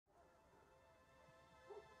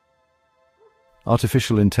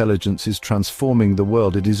Artificial intelligence is transforming the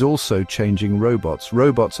world. It is also changing robots.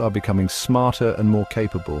 Robots are becoming smarter and more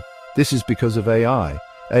capable. This is because of AI.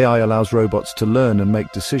 AI allows robots to learn and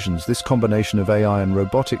make decisions. This combination of AI and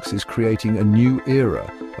robotics is creating a new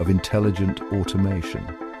era of intelligent automation.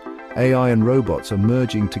 AI and robots are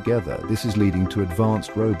merging together. This is leading to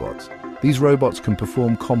advanced robots. These robots can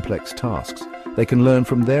perform complex tasks. They can learn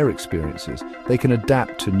from their experiences. They can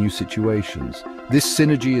adapt to new situations. This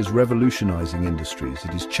synergy is revolutionizing industries.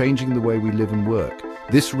 It is changing the way we live and work.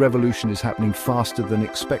 This revolution is happening faster than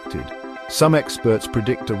expected. Some experts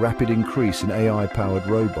predict a rapid increase in AI-powered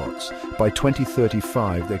robots. By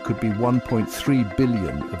 2035, there could be 1.3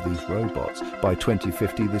 billion of these robots. By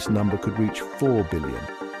 2050, this number could reach 4 billion.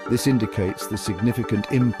 This indicates the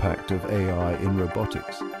significant impact of AI in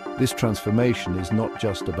robotics. This transformation is not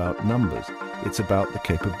just about numbers, it's about the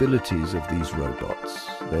capabilities of these robots.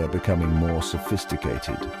 They are becoming more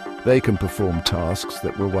sophisticated. They can perform tasks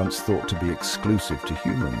that were once thought to be exclusive to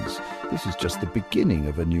humans. This is just the beginning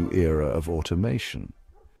of a new era of automation.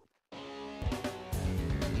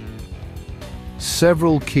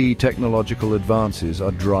 Several key technological advances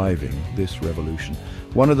are driving this revolution.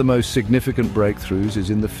 One of the most significant breakthroughs is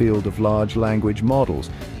in the field of large language models.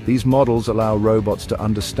 These models allow robots to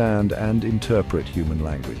understand and interpret human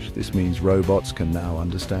language. This means robots can now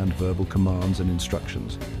understand verbal commands and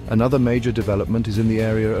instructions. Another major development is in the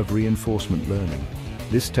area of reinforcement learning.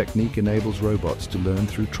 This technique enables robots to learn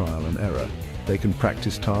through trial and error. They can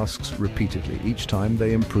practice tasks repeatedly. Each time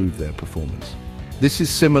they improve their performance. This is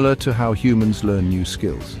similar to how humans learn new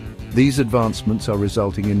skills. These advancements are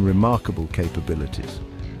resulting in remarkable capabilities.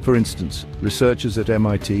 For instance, researchers at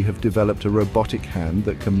MIT have developed a robotic hand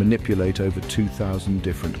that can manipulate over 2,000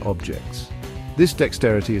 different objects. This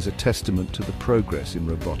dexterity is a testament to the progress in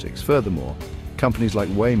robotics. Furthermore, companies like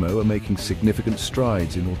Waymo are making significant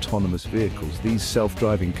strides in autonomous vehicles. These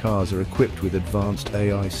self-driving cars are equipped with advanced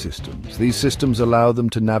AI systems. These systems allow them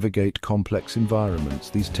to navigate complex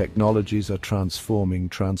environments. These technologies are transforming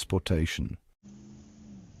transportation.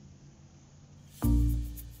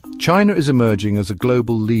 China is emerging as a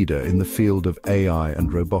global leader in the field of AI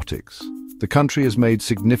and robotics. The country has made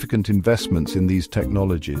significant investments in these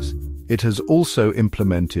technologies. It has also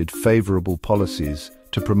implemented favorable policies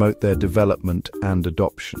to promote their development and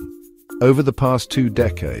adoption. Over the past 2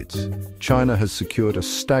 decades, China has secured a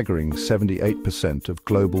staggering 78% of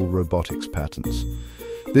global robotics patents.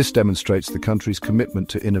 This demonstrates the country's commitment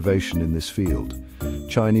to innovation in this field.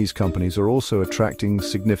 Chinese companies are also attracting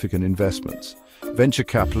significant investments. Venture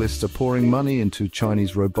capitalists are pouring money into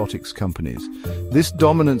Chinese robotics companies. This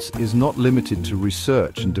dominance is not limited to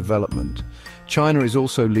research and development. China is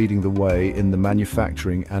also leading the way in the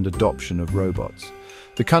manufacturing and adoption of robots.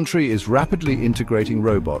 The country is rapidly integrating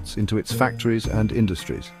robots into its factories and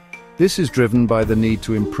industries. This is driven by the need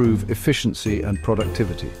to improve efficiency and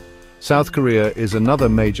productivity. South Korea is another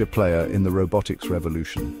major player in the robotics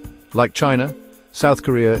revolution. Like China, South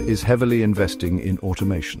Korea is heavily investing in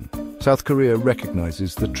automation. South Korea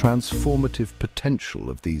recognizes the transformative potential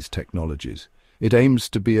of these technologies. It aims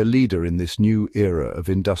to be a leader in this new era of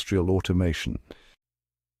industrial automation.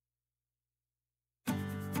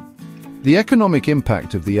 The economic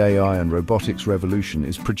impact of the AI and robotics revolution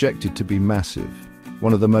is projected to be massive.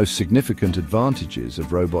 One of the most significant advantages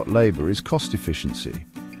of robot labor is cost efficiency.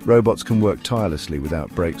 Robots can work tirelessly without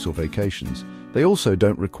breaks or vacations. They also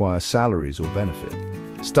don't require salaries or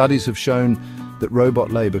benefit. Studies have shown that robot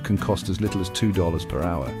labor can cost as little as $2 per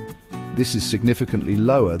hour. This is significantly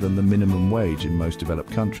lower than the minimum wage in most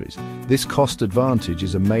developed countries. This cost advantage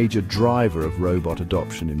is a major driver of robot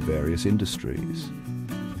adoption in various industries.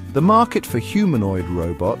 The market for humanoid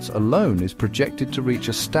robots alone is projected to reach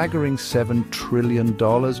a staggering $7 trillion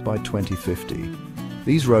by 2050.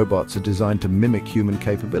 These robots are designed to mimic human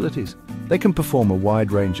capabilities. They can perform a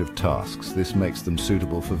wide range of tasks. This makes them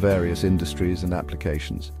suitable for various industries and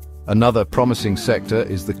applications. Another promising sector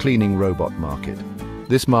is the cleaning robot market.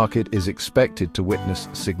 This market is expected to witness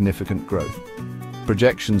significant growth.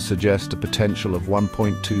 Projections suggest a potential of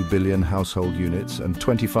 1.2 billion household units and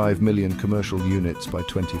 25 million commercial units by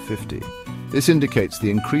 2050. This indicates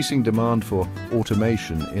the increasing demand for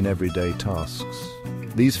automation in everyday tasks.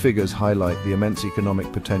 These figures highlight the immense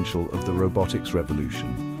economic potential of the robotics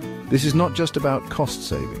revolution. This is not just about cost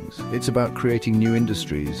savings, it's about creating new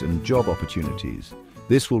industries and job opportunities.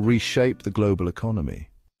 This will reshape the global economy.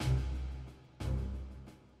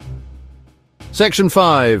 Section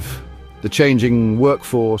 5. The changing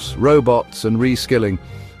workforce, robots and reskilling.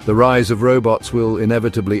 The rise of robots will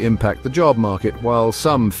inevitably impact the job market. While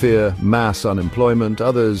some fear mass unemployment,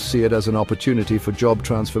 others see it as an opportunity for job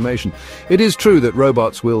transformation. It is true that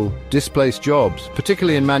robots will displace jobs,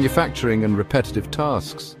 particularly in manufacturing and repetitive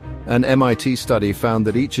tasks. An MIT study found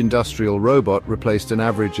that each industrial robot replaced an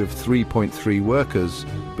average of 3.3 workers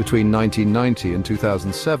between 1990 and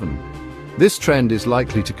 2007. This trend is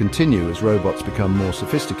likely to continue as robots become more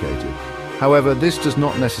sophisticated. However, this does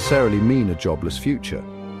not necessarily mean a jobless future.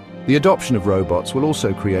 The adoption of robots will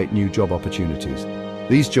also create new job opportunities.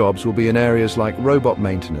 These jobs will be in areas like robot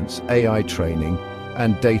maintenance, AI training,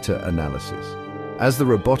 and data analysis. As the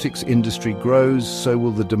robotics industry grows, so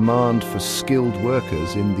will the demand for skilled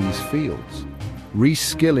workers in these fields.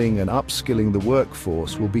 Reskilling and upskilling the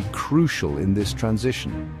workforce will be crucial in this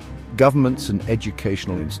transition. Governments and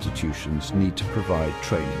educational institutions need to provide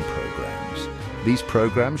training programs. These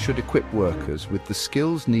programs should equip workers with the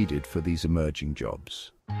skills needed for these emerging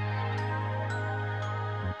jobs.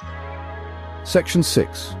 Section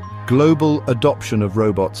 6. Global adoption of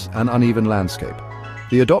robots and uneven landscape.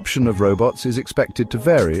 The adoption of robots is expected to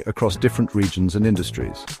vary across different regions and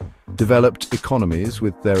industries. Developed economies,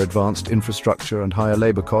 with their advanced infrastructure and higher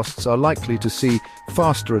labor costs, are likely to see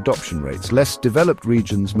faster adoption rates. Less developed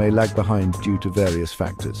regions may lag behind due to various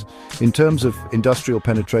factors. In terms of industrial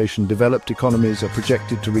penetration, developed economies are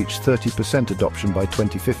projected to reach 30% adoption by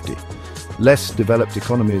 2050. Less developed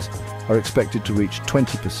economies are expected to reach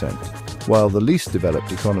 20%, while the least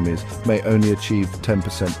developed economies may only achieve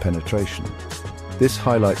 10% penetration. This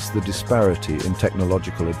highlights the disparity in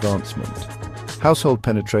technological advancement. Household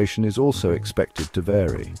penetration is also expected to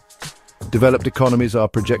vary. Developed economies are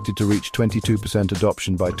projected to reach 22%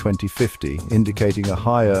 adoption by 2050, indicating a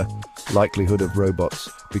higher likelihood of robots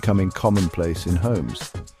becoming commonplace in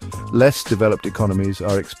homes. Less developed economies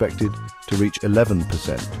are expected to reach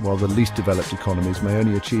 11%, while the least developed economies may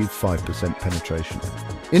only achieve 5% penetration.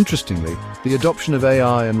 Interestingly, the adoption of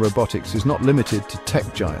AI and robotics is not limited to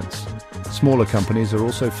tech giants. Smaller companies are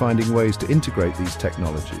also finding ways to integrate these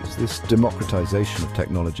technologies. This democratization of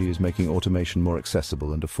technology is making automation more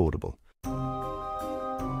accessible and affordable.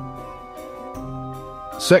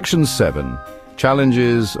 Section 7.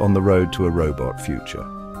 Challenges on the road to a robot future.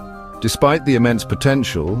 Despite the immense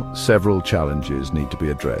potential, several challenges need to be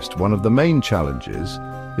addressed. One of the main challenges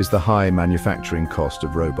is the high manufacturing cost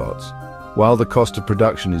of robots. While the cost of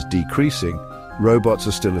production is decreasing, robots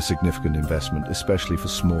are still a significant investment, especially for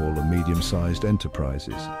small and medium-sized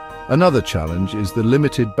enterprises. Another challenge is the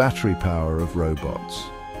limited battery power of robots.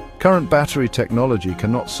 Current battery technology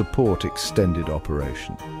cannot support extended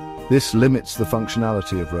operation. This limits the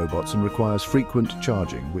functionality of robots and requires frequent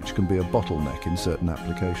charging, which can be a bottleneck in certain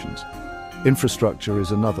applications. Infrastructure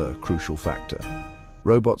is another crucial factor.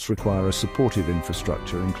 Robots require a supportive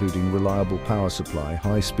infrastructure, including reliable power supply,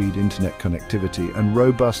 high-speed internet connectivity, and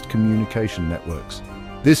robust communication networks.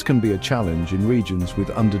 This can be a challenge in regions with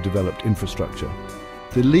underdeveloped infrastructure.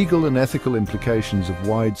 The legal and ethical implications of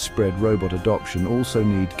widespread robot adoption also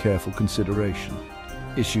need careful consideration.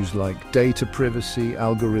 Issues like data privacy,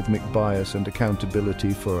 algorithmic bias, and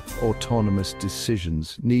accountability for autonomous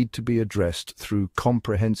decisions need to be addressed through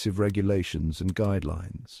comprehensive regulations and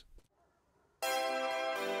guidelines.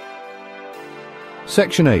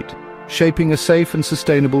 Section 8. Shaping a safe and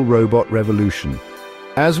sustainable robot revolution.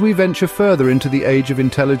 As we venture further into the age of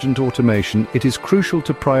intelligent automation, it is crucial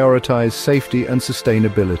to prioritize safety and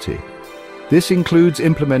sustainability. This includes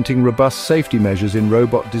implementing robust safety measures in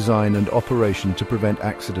robot design and operation to prevent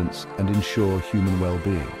accidents and ensure human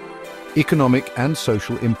well-being. Economic and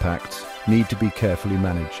social impacts need to be carefully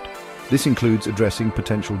managed. This includes addressing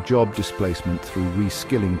potential job displacement through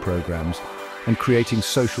reskilling programs and creating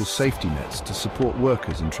social safety nets to support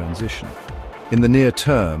workers in transition. In the near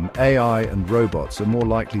term, AI and robots are more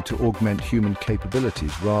likely to augment human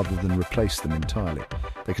capabilities rather than replace them entirely.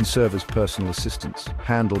 They can serve as personal assistants,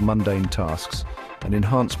 handle mundane tasks, and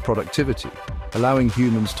enhance productivity, allowing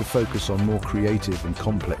humans to focus on more creative and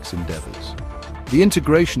complex endeavors. The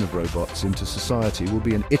integration of robots into society will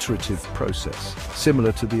be an iterative process,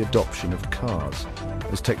 similar to the adoption of cars.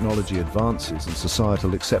 As technology advances and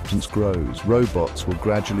societal acceptance grows, robots will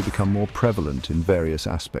gradually become more prevalent in various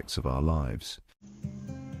aspects of our lives.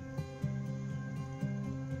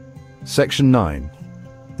 Section 9.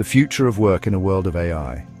 The future of work in a world of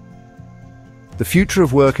AI. The future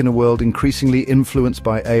of work in a world increasingly influenced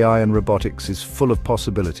by AI and robotics is full of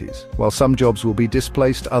possibilities. While some jobs will be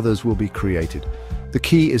displaced, others will be created. The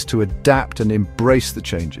key is to adapt and embrace the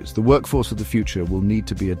changes. The workforce of the future will need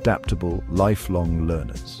to be adaptable, lifelong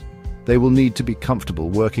learners. They will need to be comfortable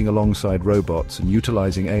working alongside robots and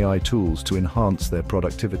utilizing AI tools to enhance their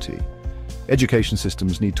productivity. Education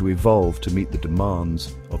systems need to evolve to meet the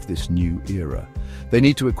demands of this new era. They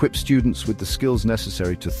need to equip students with the skills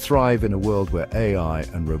necessary to thrive in a world where AI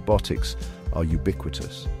and robotics are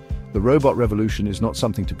ubiquitous. The robot revolution is not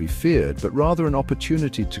something to be feared, but rather an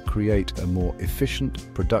opportunity to create a more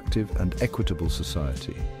efficient, productive, and equitable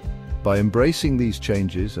society. By embracing these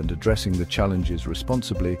changes and addressing the challenges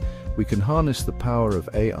responsibly, we can harness the power of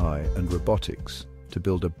AI and robotics to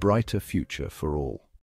build a brighter future for all.